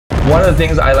One of the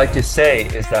things I like to say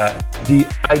is that the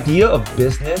idea of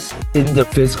business in the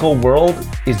physical world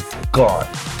is gone.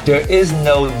 There is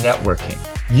no networking.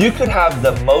 You could have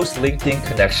the most LinkedIn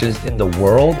connections in the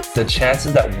world. The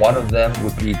chances that one of them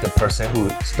would be the person who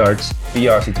starts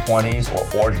BRC20s or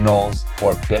Ordinals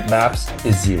or Bitmaps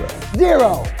is zero.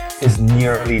 Zero. Is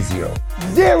nearly zero.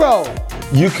 Zero.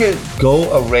 You could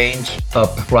go arrange a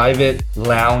private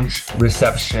lounge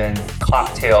reception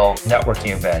cocktail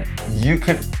networking event. You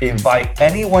could invite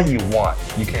anyone you want.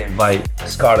 You can invite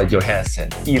Scarlett Johansson,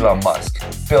 Elon Musk,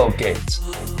 Bill Gates,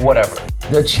 whatever.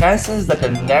 The chances that the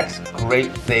next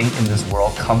great thing in this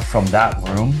world comes from that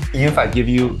room, even if I give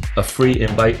you a free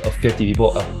invite of 50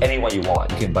 people of anyone you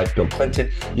want, you can invite Bill Clinton,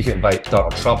 you can invite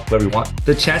Donald Trump, whoever you want.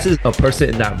 The chances a person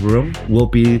in that room will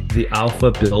be the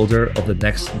alpha builder of the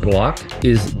next block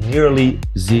is nearly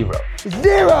zero.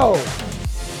 Zero.